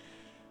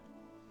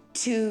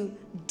to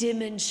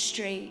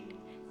demonstrate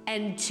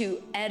and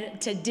to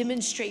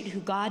demonstrate who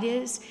God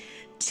is,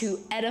 to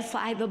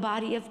edify the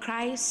body of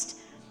Christ.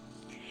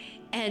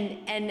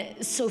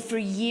 And so for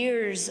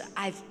years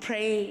I've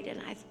prayed and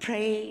I've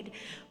prayed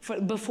for,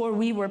 before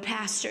we were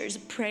pastors,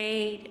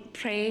 prayed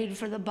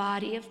for the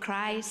body of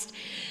Christ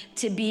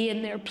to be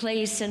in their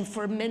place, and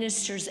for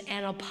ministers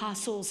and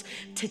apostles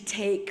to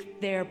take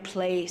their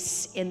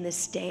place in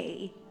this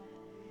day.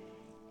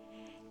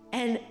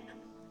 And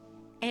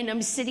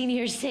I'm sitting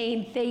here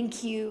saying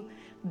thank you,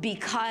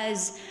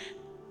 because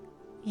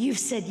you've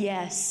said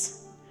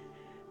yes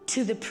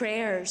to the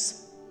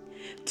prayers,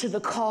 to the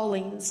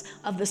callings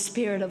of the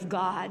Spirit of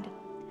God,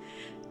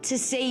 to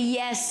say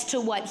yes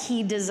to what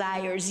he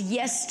desires,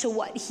 yes to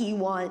what he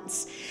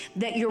wants,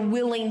 that you're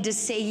willing to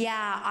say,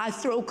 yeah, I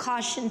throw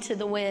caution to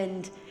the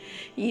wind.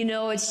 You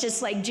know, it's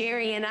just like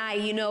Jerry and I,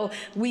 you know,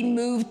 we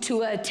moved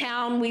to a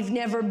town we've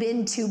never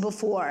been to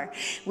before.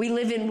 We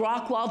live in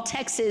Rockwall,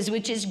 Texas,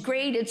 which is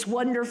great. It's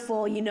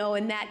wonderful, you know,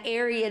 in that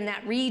area, in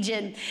that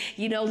region.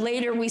 You know,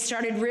 later we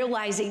started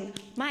realizing,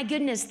 my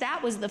goodness,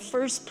 that was the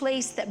first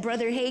place that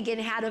Brother Hagin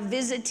had a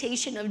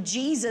visitation of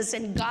Jesus,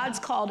 and God's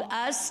called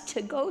us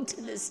to go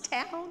to this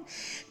town,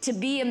 to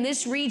be in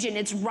this region.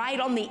 It's right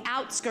on the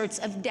outskirts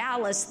of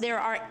Dallas. There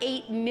are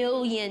 8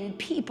 million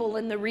people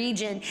in the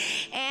region,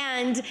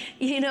 and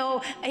you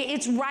know,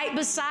 it's right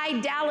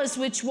beside Dallas,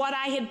 which what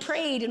I had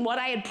prayed and what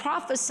I had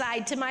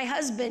prophesied to my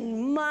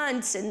husband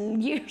months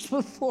and years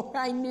before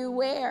I knew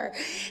where.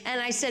 And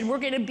I said, we're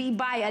going to be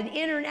by an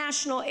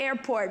international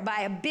airport,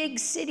 by a big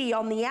city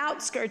on the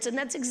outskirts. And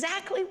that's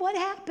exactly what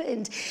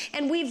happened.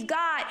 And we've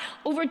got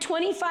over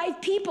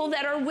 25 people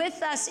that are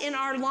with us in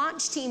our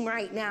launch team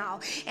right now.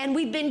 And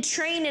we've been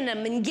training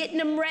them and getting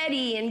them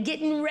ready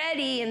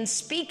and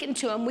speaking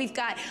to them. We've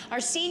got our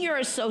senior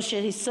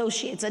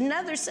associates,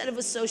 another set of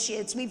associates.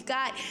 We've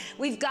got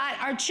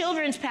our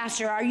children's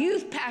pastor, our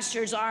youth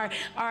pastors, our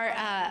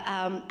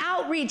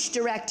outreach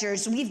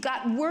directors. We've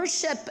got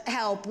worship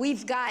help.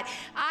 We've got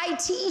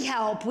IT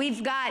help.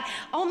 We've got,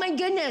 oh my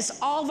goodness,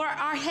 all of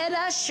our head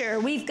usher.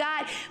 We've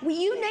got,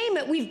 you name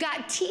it. We've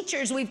got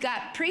teachers. We've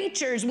got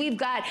preachers. We've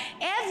got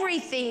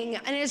everything.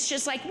 And it's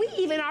just like, we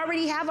even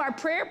already have our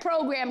prayer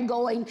program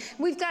going.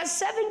 We've got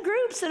 7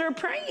 groups that are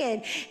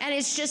praying. And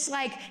it's just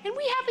like, and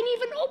we haven't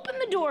even opened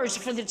the doors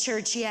for the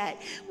church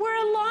yet.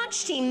 We're a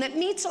launch team that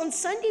meets on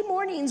Sunday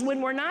mornings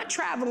when we're not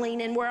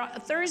traveling, and we're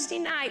Thursday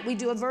night we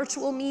do a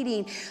virtual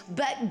meeting.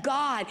 But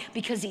God,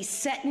 because he's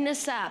setting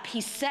us up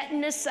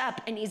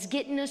and he's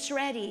getting us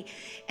ready.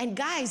 And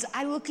guys,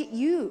 I look at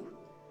you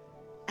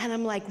and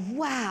I'm like,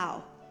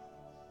 wow,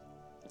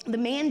 the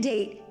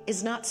mandate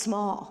is not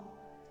small.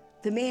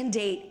 The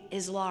mandate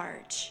is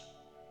large.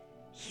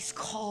 He's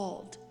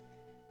called.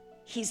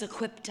 He's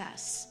equipped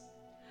us.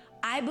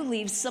 I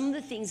believe some of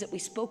the things that we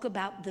spoke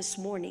about this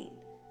morning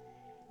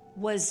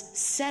was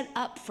set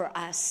up for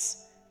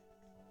us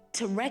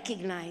to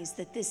recognize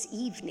that this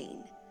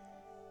evening,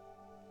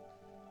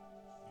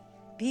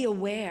 be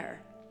aware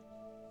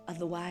of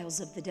the wiles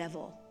of the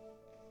devil.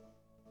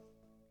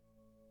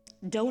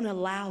 Don't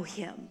allow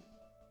him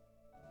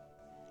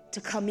to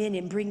come in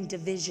and bring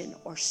division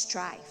or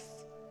strife.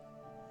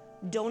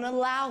 Don't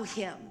allow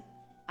him.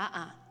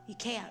 You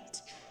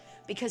can't.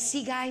 Because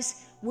see,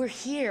 guys, we're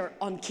here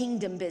on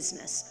kingdom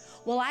business.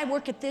 Well, I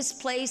work at this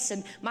place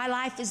and my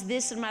life is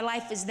this and my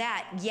life is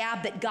that. Yeah,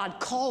 but God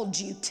called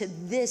you to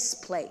this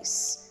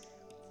place.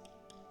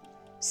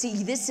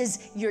 See, this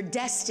is your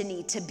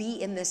destiny, to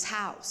be in this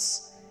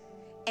house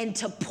and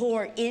to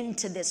pour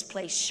into this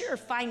place. Sure,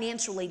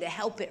 financially to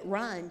help it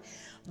run,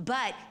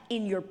 but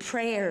in your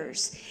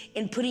prayers,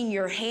 in putting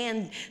your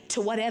hand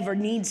to whatever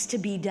needs to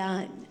be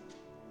done.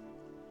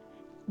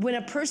 When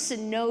a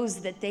person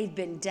knows that they've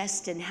been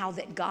destined, how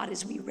that God,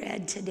 as we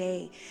read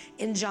today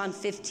in John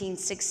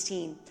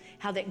 15:16,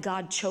 how that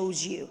God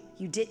chose you.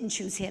 You didn't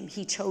choose him,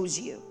 he chose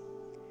you.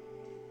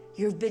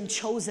 You've been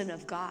chosen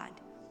of God.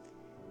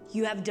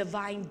 You have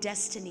divine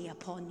destiny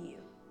upon you.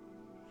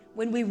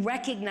 When we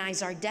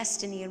recognize our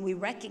destiny and we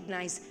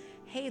recognize,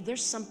 hey,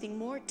 there's something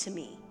more to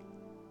me.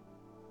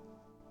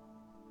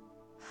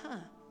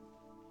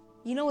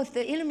 You know, if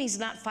the enemy's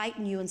not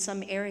fighting you in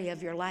some area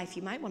of your life,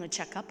 you might want to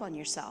check up on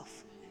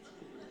yourself.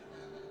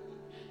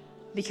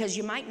 Because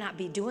you might not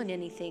be doing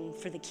anything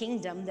for the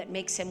kingdom that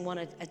makes him want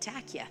to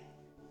attack you.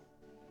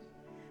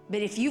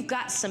 But if you've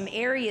got some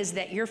areas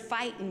that you're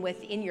fighting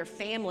with in your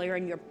family or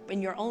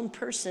in your own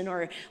person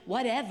or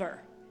whatever,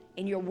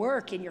 in your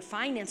work, in your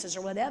finances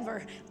or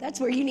whatever,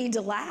 that's where you need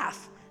to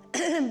laugh.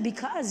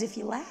 Because if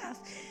you laugh,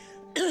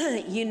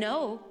 you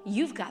know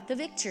you've got the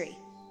victory.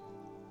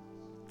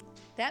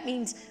 That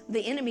means the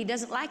enemy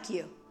doesn't like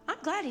you. I'm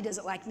glad he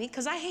doesn't like me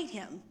because I hate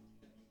him.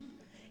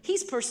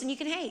 He's a person you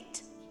can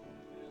hate.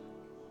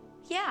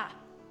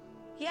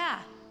 Yeah.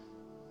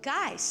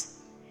 Guys,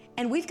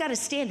 and we've got to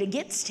stand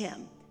against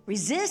him.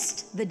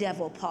 Resist the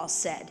devil, Paul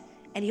said,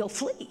 and he'll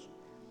flee.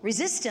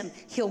 Resist him,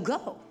 he'll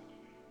go.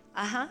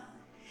 How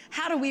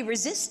do we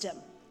resist him?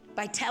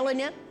 By telling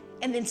him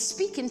and then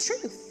speaking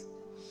truth.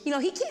 You know,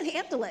 he can't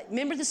handle it.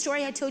 Remember the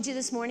story I told you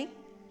this morning?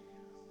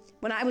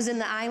 When I was in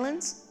the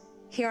islands,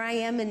 here I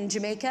am in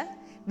Jamaica.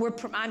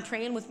 I'm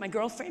praying with my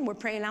girlfriend. We're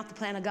praying out the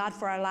plan of God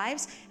for our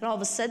lives. And all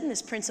of a sudden,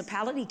 this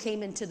principality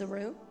came into the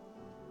room.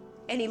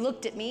 And he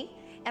looked at me.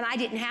 And I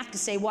didn't have to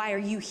say, why are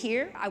you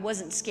here? I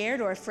wasn't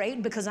scared or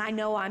afraid because I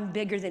know I'm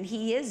bigger than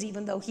he is,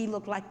 even though he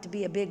looked like to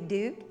be a big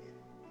dude.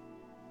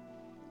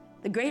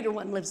 The greater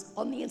one lives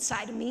on the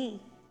inside of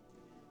me.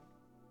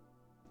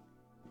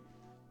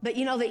 But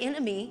you know, the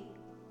enemy,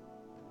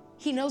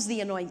 he knows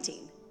the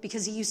anointing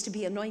because he used to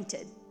be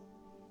anointed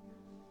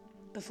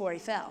before he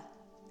fell.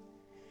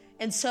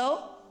 And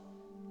so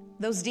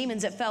those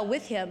demons that fell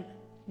with him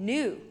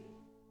knew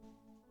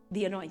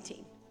the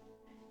anointing.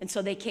 And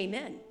so they came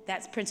in.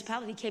 That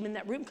principality came in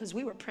that room because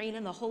we were praying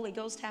in the Holy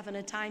Ghost, having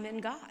a time in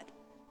God.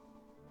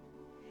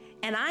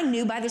 And I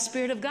knew by the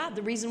Spirit of God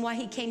the reason why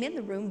he came in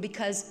the room,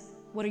 because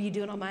what are you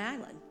doing on my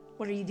island?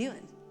 What are you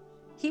doing?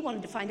 He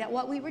wanted to find out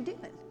what we were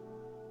doing.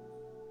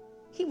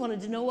 He wanted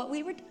to know what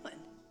we were doing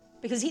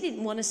because he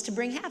didn't want us to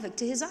bring havoc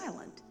to his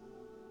island.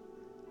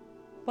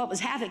 What was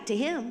havoc to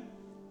him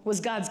was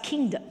God's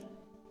kingdom,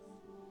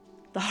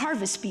 the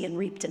harvest being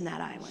reaped in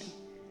that island.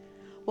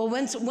 Well,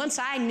 once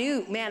I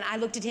knew, man, I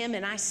looked at him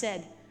and I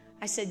said,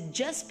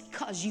 just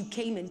because you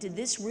came into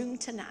this room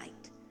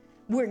tonight,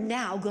 we're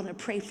now going to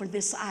pray for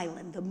this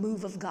island, the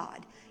move of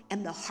God,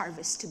 and the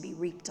harvest to be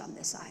reaped on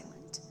this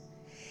island.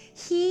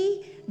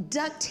 He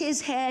ducked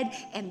his head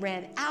and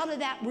ran out of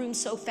that room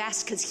so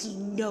fast because he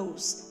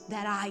knows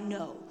that I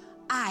know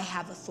I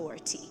have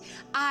authority.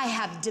 I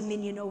have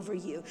dominion over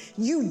you.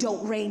 You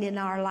don't reign in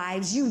our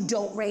lives. You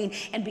don't reign.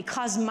 And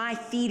because my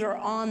feet are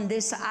on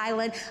this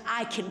island,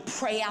 I can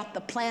pray out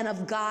the plan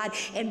of God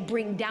and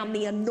bring down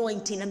the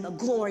anointing and the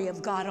glory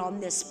of God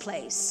on this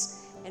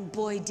place. And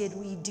boy, did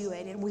we do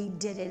it. And we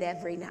did it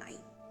every night.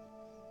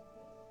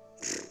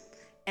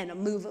 And a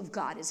move of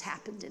God has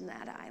happened in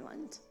that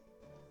island.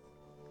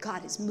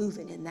 God is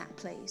moving in that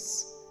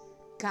place.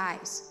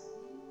 Guys,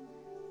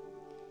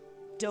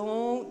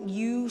 don't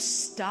you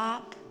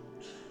stop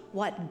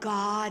what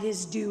God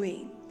is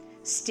doing.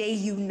 Stay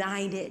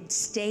united.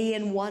 Stay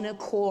in one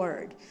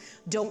accord.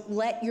 Don't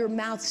let your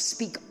mouth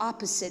speak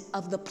opposite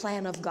of the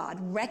plan of God.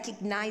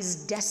 Recognize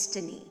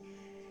destiny,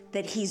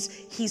 that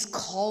He's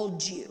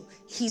called you.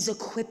 He's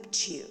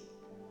equipped you.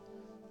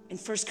 In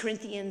 1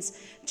 Corinthians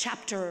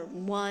chapter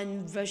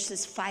 1,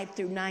 verses 5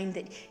 through 9,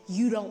 that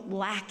you don't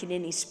lack in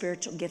any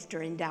spiritual gift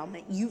or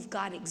endowment. You've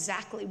got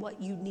exactly what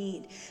you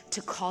need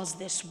to cause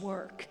this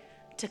work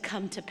to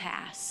come to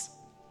pass.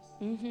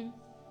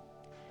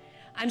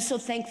 I'm so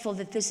thankful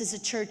that this is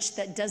a church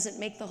that doesn't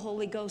make the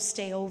Holy Ghost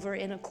stay over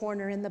in a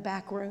corner in the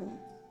back room.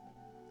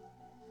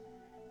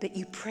 But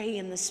you pray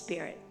in the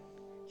Spirit.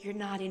 You're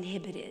not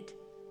inhibited.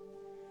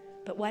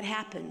 But what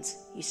happens?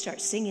 You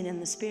start singing in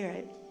the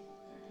Spirit.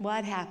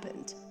 What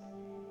happened?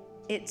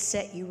 It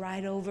set you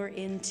right over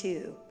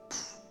into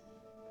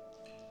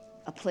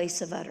a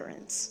place of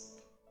utterance.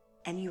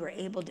 And you were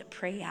able to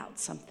pray out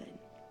something.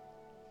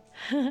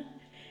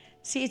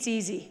 See, it's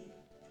easy.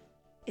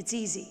 It's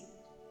easy.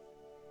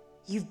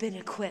 You've been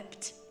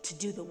equipped to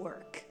do the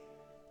work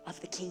of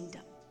the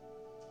kingdom.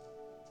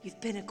 You've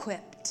been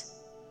equipped.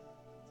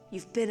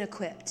 You've been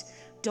equipped.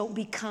 Don't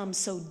become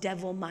so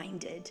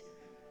devil-minded.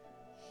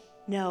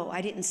 No,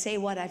 I didn't say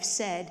what I've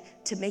said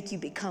to make you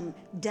become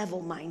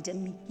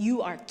devil-minded.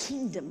 You are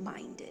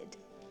kingdom-minded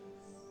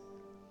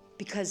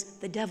because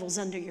the devil's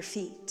under your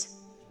feet.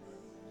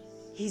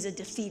 He's a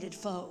defeated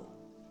foe.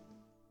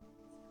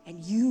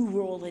 And you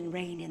rule and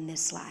reign in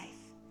this life.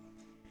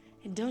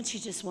 And don't you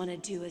just want to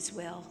do His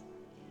will?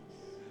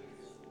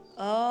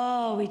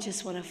 Oh, we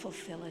just want to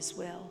fulfill His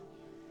will.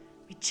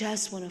 We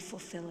just want to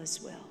fulfill His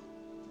will.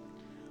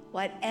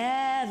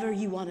 Whatever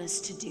you want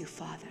us to do,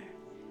 Father.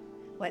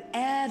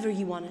 Whatever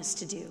you want us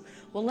to do.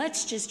 Well,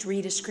 let's just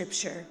read a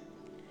scripture.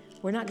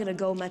 We're not going to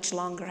go much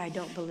longer, I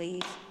don't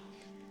believe.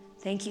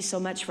 Thank you so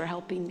much for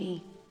helping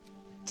me.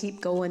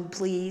 Keep going,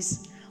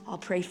 please. I'll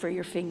pray for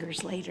your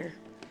fingers later.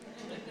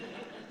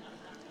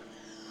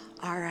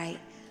 All right,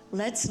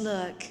 let's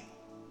look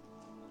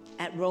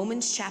at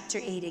Romans chapter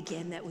 8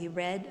 again, that we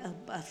read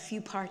a few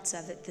parts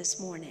of it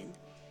this morning.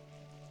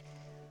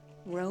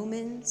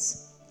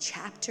 Romans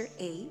chapter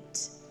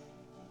 8.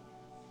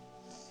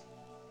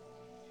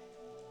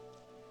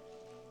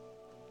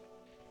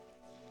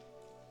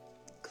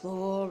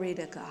 Glory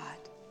to God.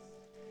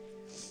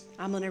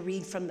 I'm going to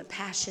read from the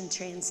Passion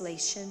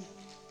Translation.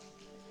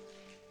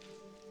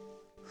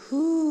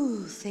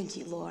 Whew, thank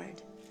you,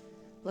 Lord.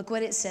 Look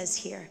what it says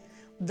here.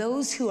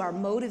 Those who are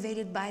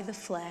motivated by the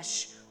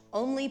flesh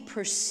only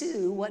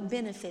pursue what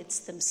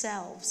benefits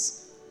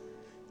themselves.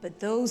 But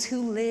those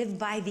who live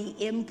by the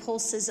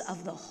impulses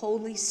of the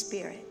Holy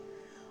Spirit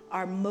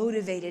are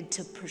motivated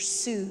to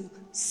pursue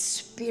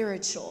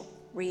spiritual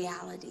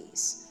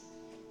realities.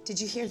 Did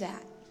you hear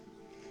that?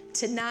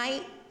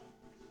 Tonight,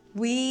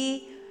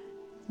 we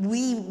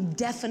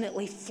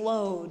definitely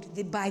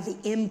flowed by the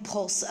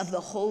impulse of the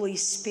Holy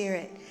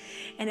Spirit.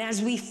 And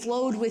as we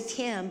flowed with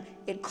Him,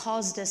 it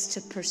caused us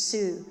to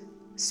pursue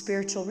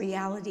spiritual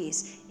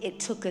realities. It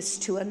took us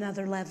to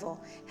another level.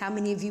 How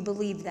many of you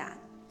believe that?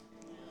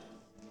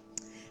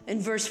 In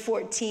verse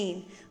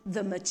 14,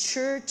 the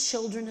mature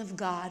children of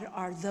God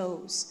are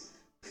those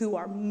who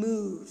are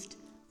moved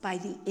by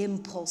the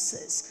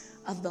impulses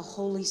of the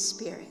Holy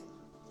Spirit.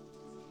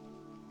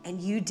 And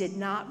you did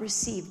not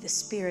receive the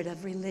spirit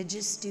of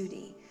religious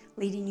duty,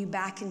 leading you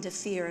back into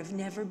fear of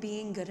never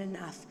being good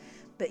enough,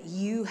 but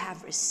you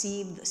have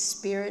received the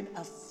spirit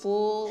of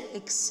full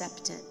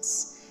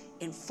acceptance,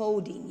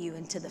 enfolding you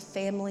into the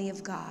family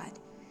of God.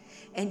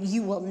 And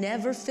you will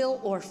never feel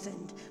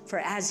orphaned, for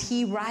as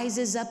He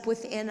rises up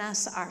within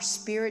us, our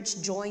spirits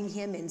join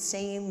Him in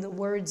saying the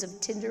words of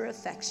tender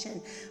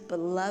affection,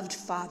 Beloved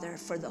Father,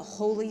 for the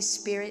Holy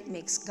Spirit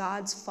makes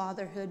God's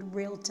fatherhood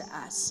real to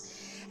us.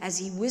 As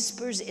He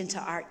whispers into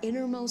our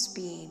innermost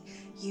being,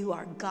 you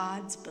are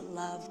God's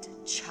beloved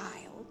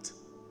child.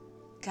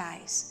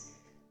 Guys,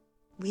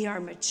 we are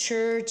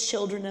mature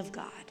children of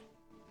God.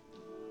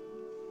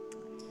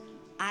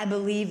 I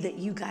believe that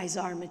you guys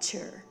are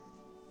mature.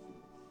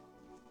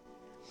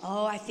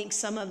 Oh, I think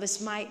some of us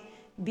might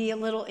be a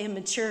little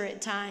immature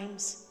at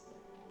times.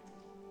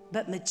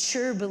 But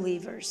mature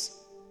believers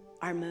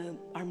are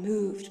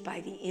moved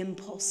by the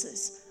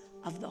impulses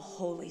of the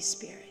Holy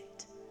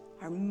Spirit,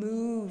 are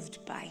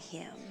moved by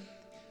Him.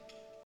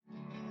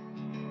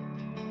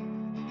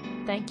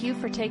 Thank you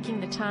for taking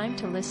the time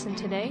to listen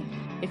today.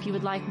 If you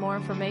would like more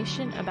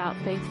information about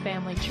Faith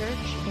Family Church,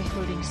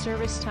 including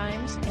service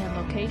times and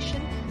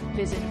location,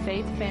 visit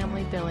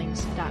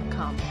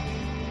faithfamilybillings.com.